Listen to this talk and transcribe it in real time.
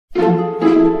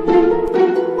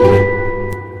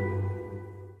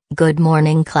Good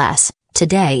morning class,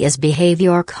 today is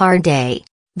behavior card day.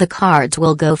 The cards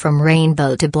will go from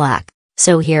rainbow to black,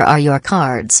 so here are your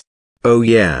cards. Oh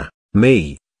yeah,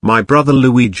 me, my brother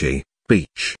Luigi,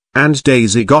 Beige, and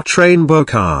Daisy got rainbow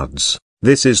cards.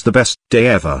 This is the best day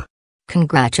ever.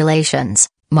 Congratulations,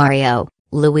 Mario,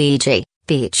 Luigi,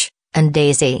 Beige, and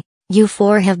Daisy. You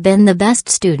four have been the best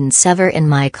students ever in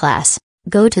my class.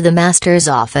 Go to the master's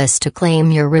office to claim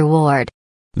your reward.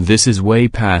 This is way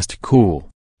past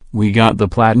cool. We got the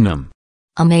platinum.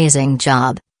 Amazing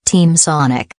job, Team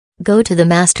Sonic. Go to the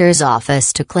master's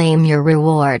office to claim your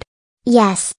reward.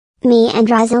 Yes, me and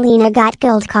Rosalina got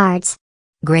gold cards.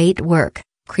 Great work,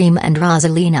 Cream and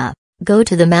Rosalina. Go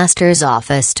to the master's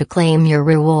office to claim your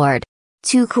reward.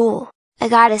 Too cool. I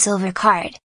got a silver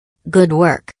card. Good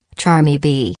work, Charmy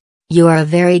B. You are a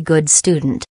very good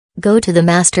student. Go to the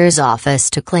master's office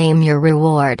to claim your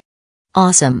reward.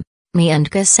 Awesome. Me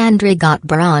and Cassandra got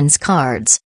bronze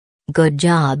cards. Good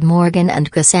job, Morgan and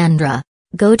Cassandra.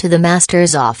 Go to the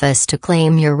master's office to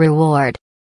claim your reward.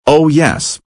 Oh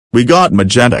yes. We got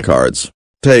magenta cards.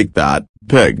 Take that,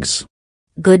 pigs.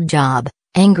 Good job,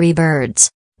 Angry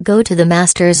Birds. Go to the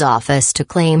master's office to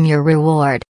claim your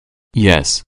reward.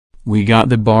 Yes. We got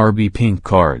the Barbie pink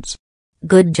cards.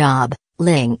 Good job,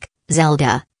 Link,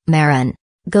 Zelda, Marin.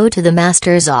 Go to the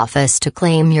master's office to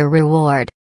claim your reward.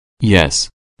 Yes.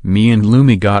 Me and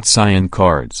Lumi got Cyan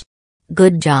cards.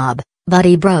 Good job,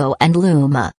 Buddy Bro and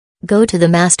Luma. Go to the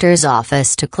master's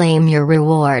office to claim your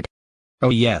reward.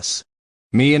 Oh yes.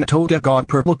 Me and Toadette got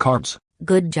purple cards.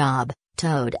 Good job,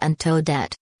 Toad and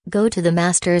Toadette. Go to the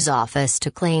master's office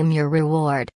to claim your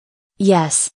reward.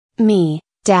 Yes, me,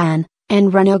 Dan,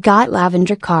 and Runo got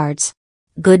lavender cards.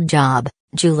 Good job,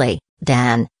 Julie,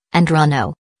 Dan, and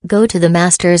Runo. Go to the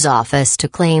master's office to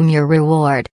claim your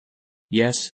reward.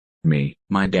 Yes, me,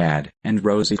 my dad, and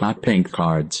Rosie got pink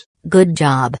cards. Good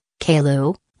job,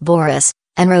 Kalu, Boris,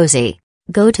 and Rosie.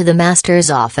 Go to the master's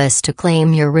office to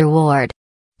claim your reward.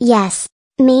 Yes,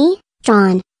 me,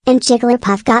 John, and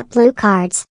Jigglypuff got blue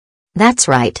cards. That's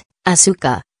right,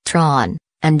 Asuka, Tron,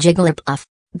 and Jigglypuff.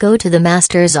 Go to the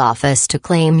master's office to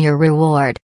claim your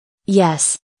reward.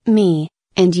 Yes, me,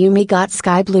 and Yumi got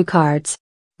sky blue cards.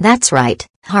 That's right,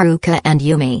 Haruka and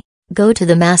Yumi. Go to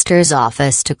the master's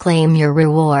office to claim your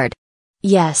reward.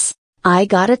 Yes, I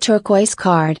got a turquoise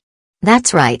card.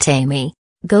 That's right, Amy.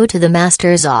 Go to the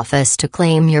master's office to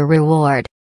claim your reward.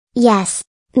 Yes,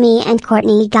 me and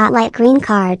Courtney got light green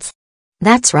cards.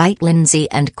 That's right, Lindsay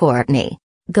and Courtney.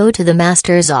 Go to the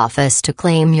master's office to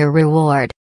claim your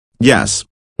reward. Yes.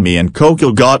 Me and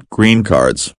Coco got green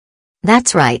cards.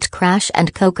 That's right, Crash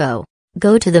and Coco.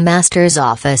 Go to the master's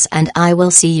office and I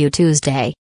will see you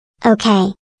Tuesday.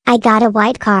 Okay, I got a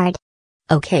white card.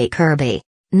 Okay, Kirby.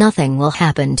 Nothing will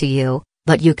happen to you,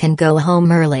 but you can go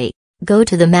home early. Go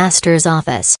to the master's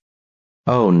office.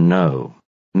 Oh no.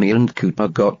 Me and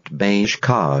Koopa got beige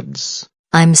cards.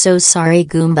 I'm so sorry,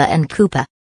 Goomba and Koopa.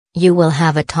 You will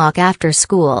have a talk after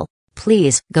school.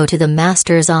 Please go to the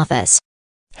master's office.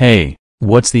 Hey,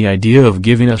 what's the idea of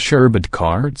giving us Sherbet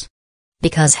cards?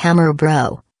 Because Hammer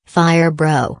Bro, Fire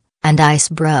Bro, and Ice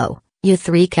Bro, you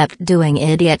three kept doing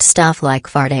idiot stuff like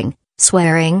farting,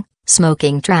 swearing,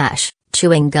 smoking trash,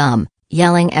 chewing gum,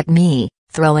 yelling at me,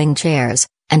 throwing chairs,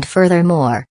 and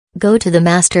furthermore, go to the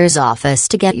master's office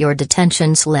to get your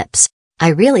detention slips. I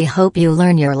really hope you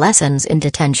learn your lessons in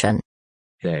detention.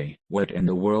 Hey, what in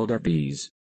the world are these?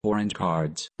 Orange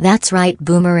cards. That's right,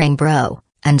 Boomerang Bro,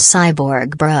 and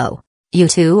Cyborg Bro. You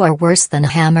two are worse than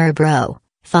Hammer Bro,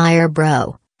 Fire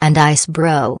Bro, and Ice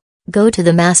Bro. Go to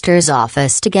the master's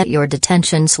office to get your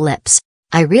detention slips.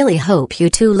 I really hope you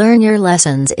two learn your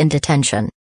lessons in detention.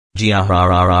 I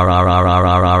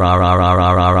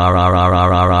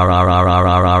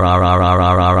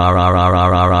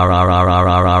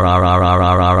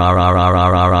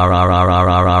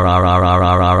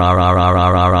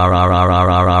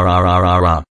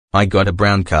got a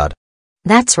brown card.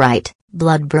 That's right,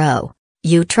 Blood Bro.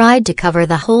 You tried to cover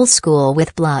the whole school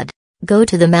with blood. Go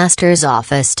to the master's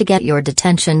office to get your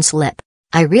detention slip.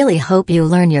 I really hope you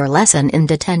learn your lesson in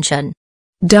detention.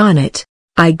 Darn it.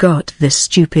 I got this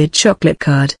stupid chocolate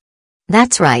card.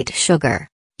 That's right, Sugar.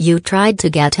 You tried to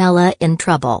get Ella in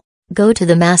trouble. Go to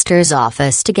the master's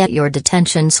office to get your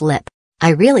detention slip. I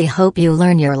really hope you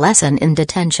learn your lesson in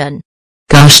detention.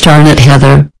 Gosh darn it,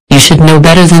 Heather. You should know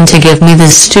better than to give me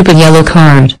this stupid yellow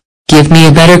card. Give me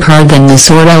a better card than this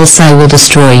or else I will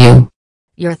destroy you.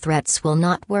 Your threats will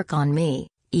not work on me,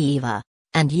 Eva.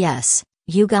 And yes,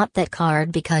 you got that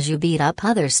card because you beat up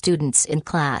other students in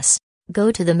class. Go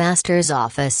to the master's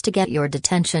office to get your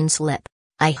detention slip.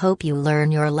 I hope you learn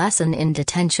your lesson in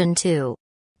detention too.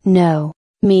 No,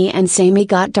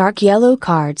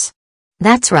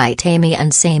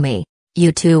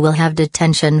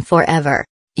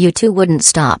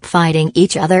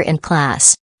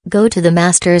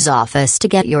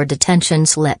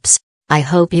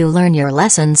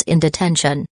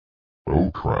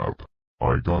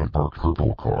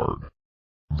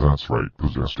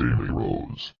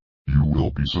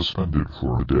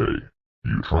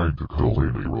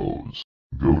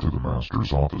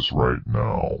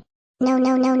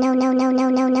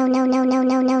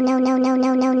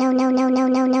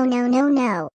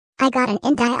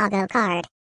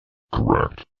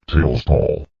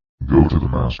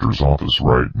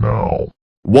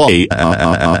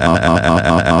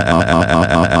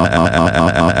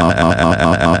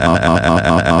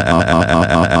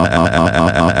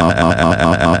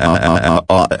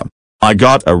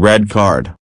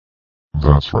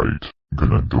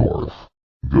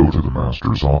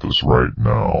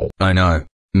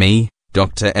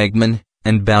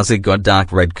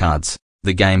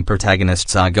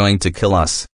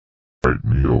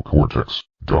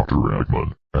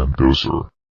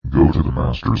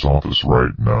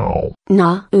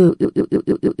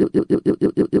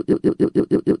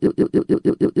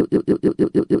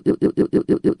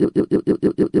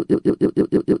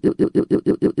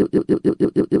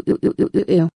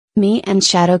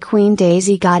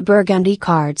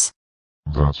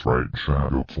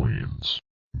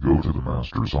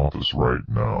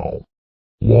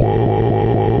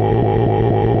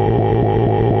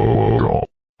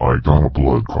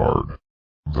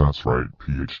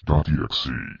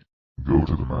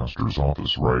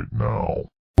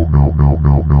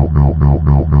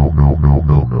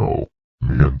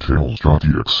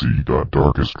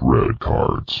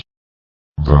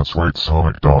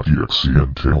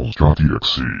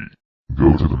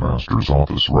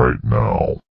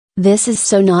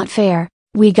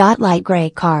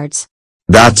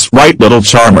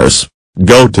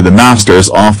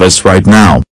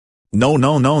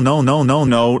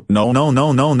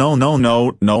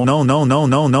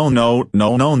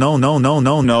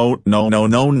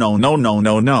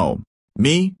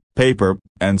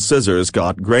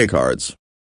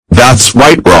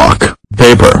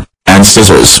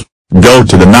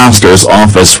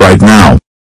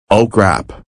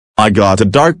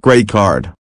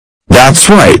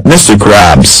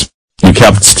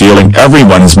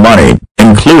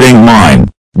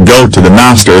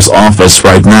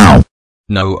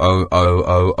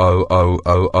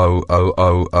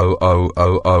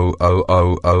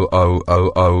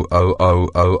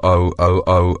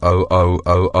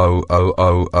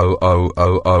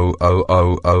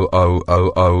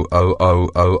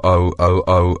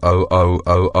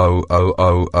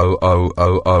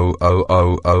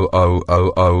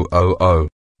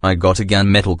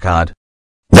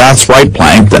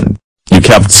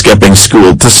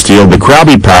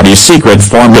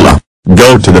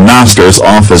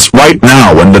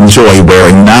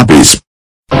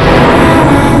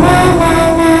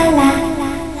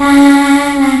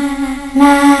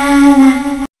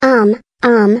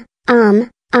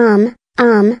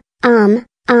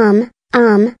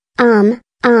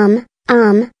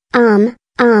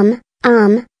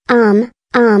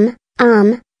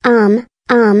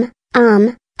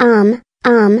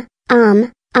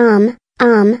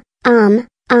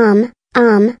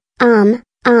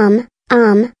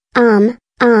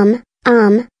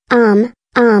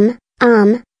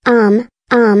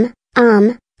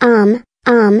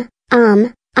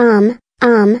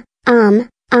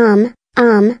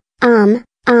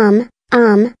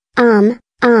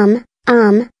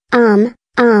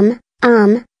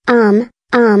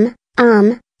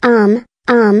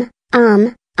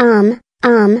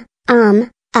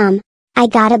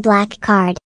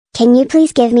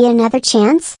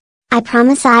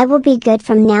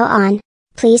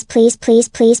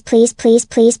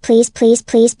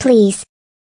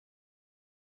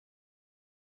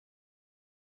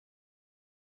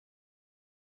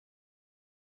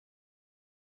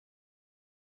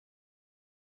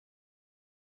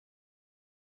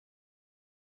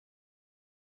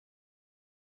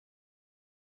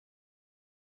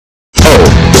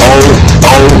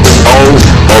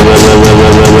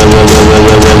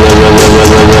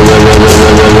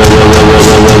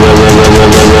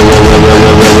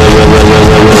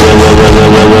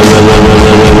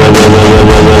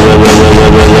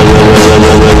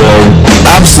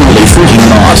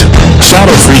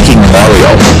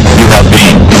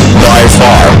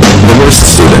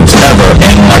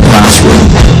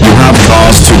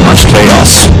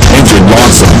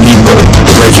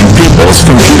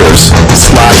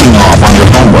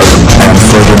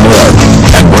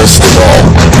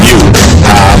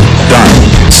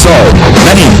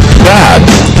 many bad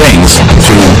things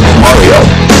to Mario.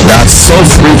 That's so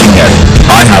freaking it.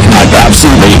 I have had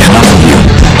absolutely enough of you.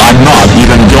 I'm not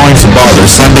even going to bother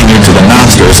sending you to the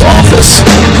master's office.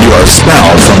 You are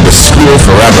expelled from the school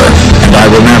forever, and I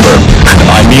will never, and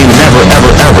I mean never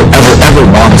ever ever ever ever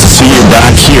want to see you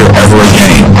back here ever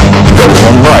again. Go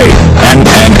home right, and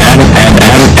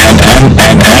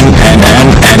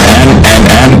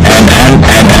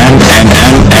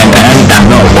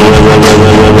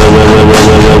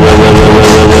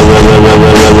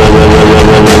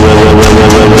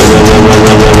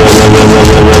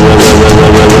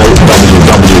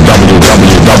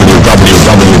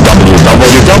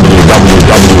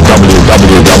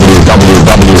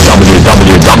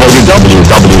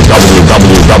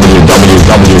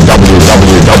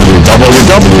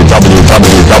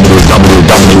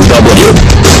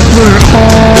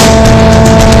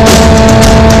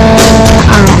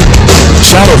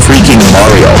Shadow freaking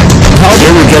Mario. How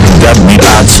dare you get dead meat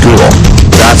at school?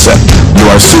 That's it. You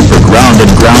are super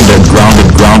grounded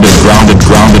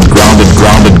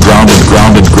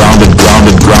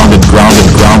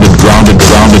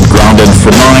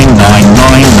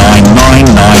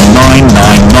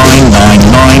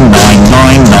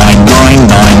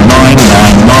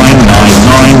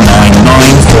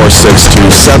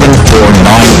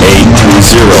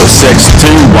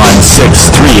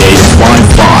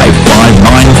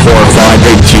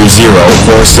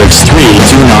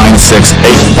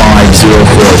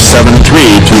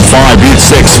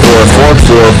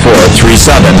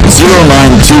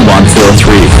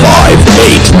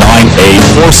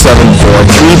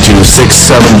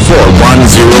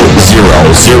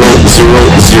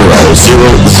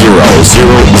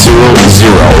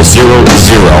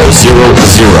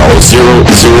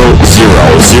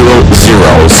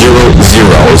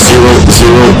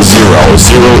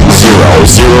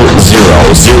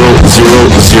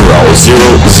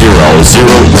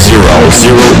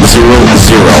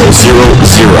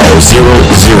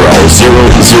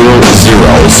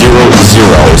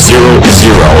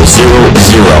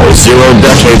for 0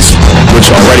 decades,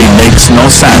 which already makes no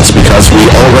sense because we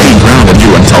already grounded you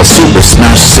until Super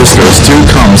Smash Sisters 2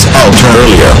 comes out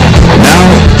earlier. Now,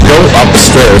 go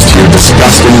upstairs to your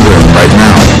disgusting room right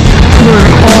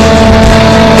now.